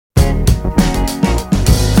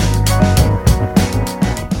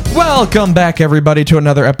Welcome back, everybody, to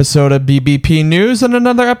another episode of BBP News and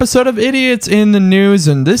another episode of Idiots in the News.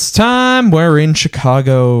 And this time, we're in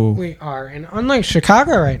Chicago. We are. And unlike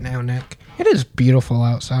Chicago right now, Nick, it is beautiful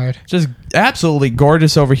outside. Just absolutely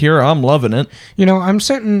gorgeous over here. I'm loving it. You know, I'm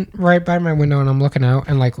sitting right by my window and I'm looking out,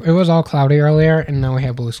 and like it was all cloudy earlier, and now we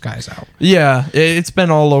have blue skies out. Yeah, it's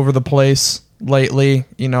been all over the place lately.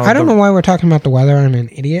 You know, I don't know why we're talking about the weather. I'm an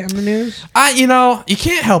idiot in the news. You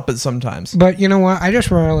can't help it sometimes. But you know what? I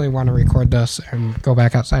just really want to record this and go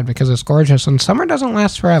back outside because it's gorgeous, and summer doesn't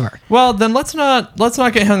last forever. Well, then let's not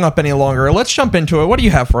get hung up any longer. Let's jump into it. What do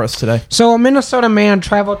you have for us today? So a Minnesota man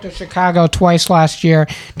traveled to Chicago twice last year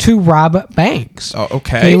to rob banks. Oh,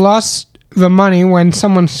 okay. He lost the money when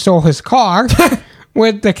someone stole his car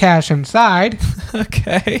with the cash inside.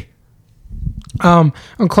 Okay.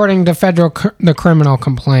 According to the criminal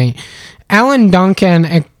complaint, Alan Duncan,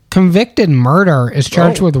 a convicted murderer, is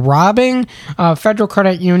charged with robbing Federal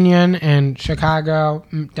Credit Union in Chicago,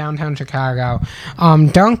 downtown Chicago.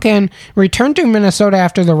 Duncan returned to Minnesota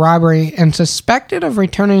after the robbery and suspected of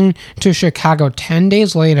returning to Chicago 10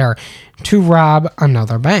 days later to rob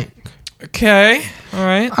another bank. Okay. All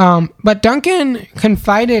right. But Duncan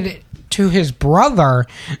confided to his brother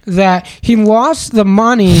that he lost the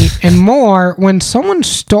money and more when someone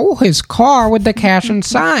stole his car with the cash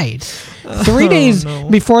inside. 3 days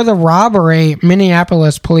before the robbery,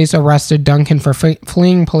 Minneapolis police arrested Duncan for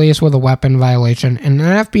fleeing police with a weapon violation. And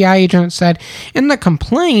an FBI agent said in the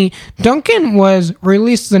complaint, Duncan was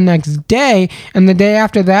released the next day, and the day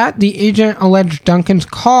after that, the agent alleged Duncan's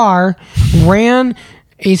car ran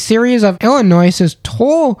a series of Illinois'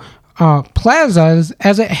 toll plazas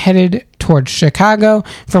as it headed towards Chicago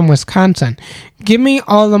from Wisconsin. "Give me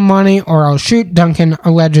all the money or I'll shoot," Duncan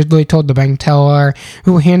allegedly told the bank teller,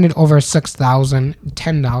 who handed over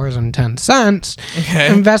 $6,010.10.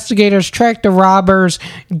 Okay. Investigators tracked the robber's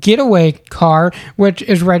getaway car, which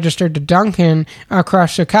is registered to Duncan, across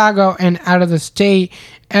Chicago and out of the state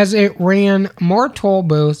as it ran more toll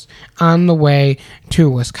booths on the way to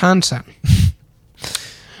Wisconsin.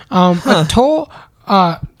 A toll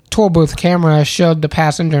booth camera showed the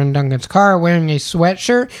passenger in Duncan's car wearing a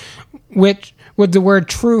sweatshirt with the word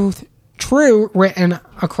true written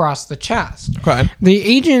across the chest. Okay. The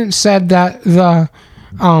agent said that the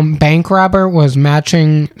bank robber was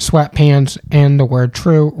matching sweatpants and the word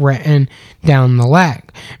true written down the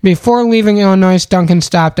leg. Before leaving Illinois, Duncan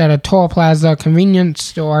stopped at a toll plaza convenience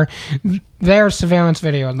store. Their surveillance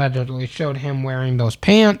video allegedly showed him wearing those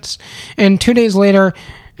pants. And 2 days later,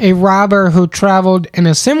 a robber who traveled in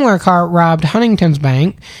a similar car robbed Huntington's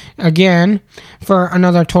Bank, again, for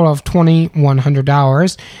another total of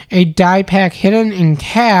 $2,100. A dye pack hidden in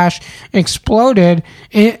cash exploded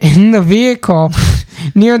in the vehicle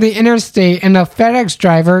near the interstate, and a FedEx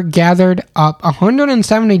driver gathered up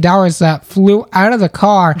 $170 that flew out of the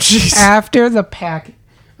car after the pack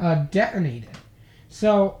detonated.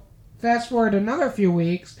 So, fast forward another few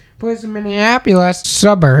weeks. Police in Minneapolis,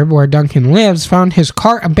 suburb where Duncan lives, found his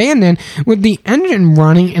car abandoned with the engine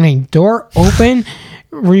running and a door open,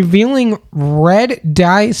 revealing red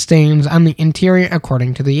dye stains on the interior,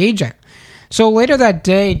 according to the agent. So later that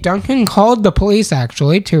day, Duncan called the police,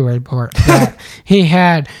 actually, to report that he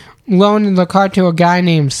had loaned the car to a guy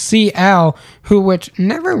named CL, which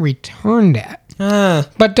never returned it.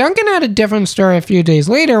 But Duncan had a different story a few days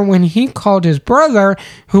later when he called his brother,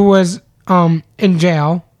 who was in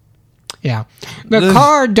jail. Yeah. The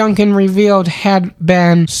car, Duncan revealed, had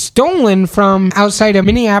been stolen from outside a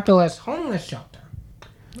Minneapolis homeless shelter.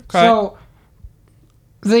 Okay. So,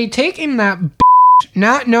 they taken that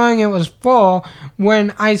not knowing it was full.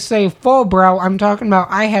 When I say full, bro, I'm talking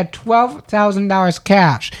about I had $12,000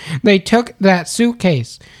 cash. They took that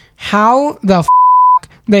suitcase. How the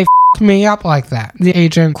they me up like that? The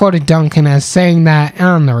agent quoted Duncan as saying that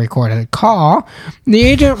on the recorded call. The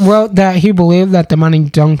agent wrote that he believed that the money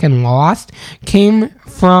Duncan lost came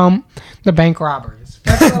from the bank robberies.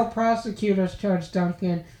 Federal prosecutors charged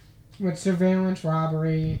Duncan with surveillance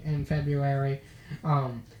robbery in February,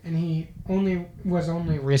 and he was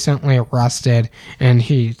only recently arrested, and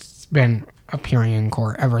he's been appearing in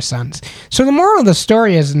court ever since. So the moral of the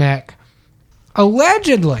story is, Nick,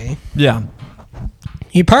 allegedly,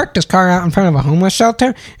 he parked his car out in front of a homeless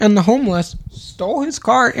shelter, and the homeless stole his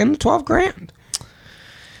car and the $12,000.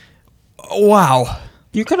 Wow.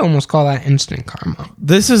 You could almost call that instant karma.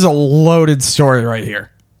 This is a loaded story right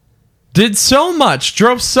here. Did so much,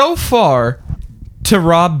 drove so far to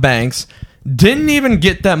rob banks, didn't even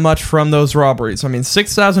get that much from those robberies. I mean,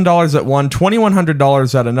 $6,000 at one,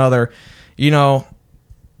 $2,100 at another. You know,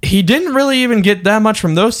 he didn't really even get that much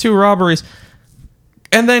from those two robberies.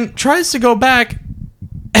 And then tries to go back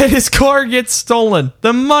and his car gets stolen.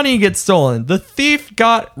 The money gets stolen. The thief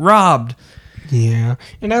got robbed. Yeah.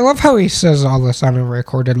 And I love how he says all this on a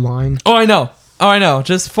recorded line. Oh, I know.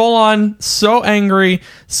 Just full on, so angry,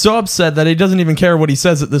 so upset that he doesn't even care what he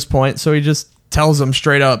says at this point. So he just tells him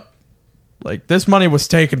straight up, like, this money was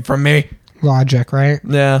taken from me. Logic, right?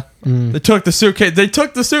 Yeah. They took the suitcase. They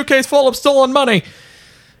took the suitcase full of stolen money.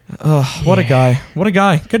 What a guy. What a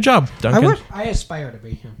guy. Good job, Duncan. I aspire to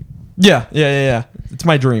be him. Yeah. It's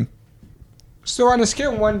my dream. So on a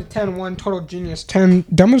scale of 1 to 10, 1 total genius, 10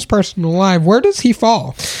 dumbest person alive, where does he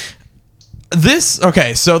fall?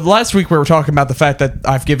 Okay, so last week we were talking about the fact that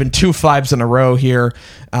I've given 2 5s in a row here.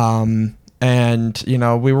 And,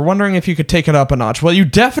 we were wondering if you could take it up a notch. Well, you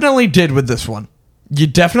definitely did with this one. You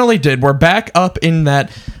definitely did. We're back up in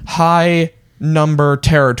that high number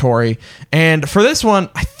territory. And for this one,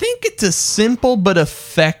 I think it's a simple but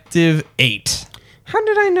effective 8. How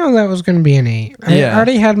did I know that was going to be an 8? I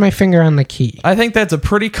already had my finger on the key. I think that's a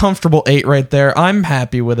pretty comfortable 8 right there. I'm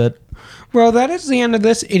happy with it. Well, that is the end of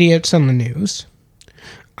this Idiots in the News.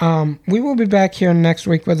 We will be back here next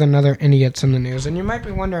week with another Idiots in the News. And you might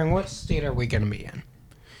be wondering, what state are we going to be in?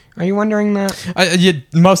 Are you wondering that?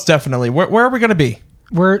 Most definitely. Where are we going to be?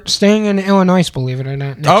 We're staying in Illinois, believe it or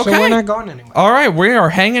not. Nick, okay. So we're not going anywhere. All right. We are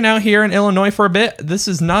hanging out here in Illinois for a bit. This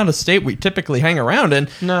is not a state we typically hang around in.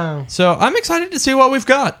 No. So I'm excited to see what we've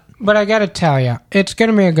got. But I got to tell you, it's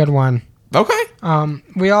going to be a good one. Okay.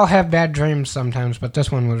 We all have bad dreams sometimes, but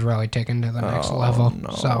this one was really taken to the next level. No.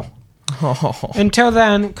 So until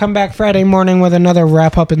then, come back Friday morning with another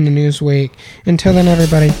wrap-up in the news week. Until then,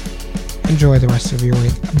 everybody, enjoy the rest of your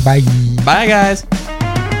week. Bye. Bye, guys.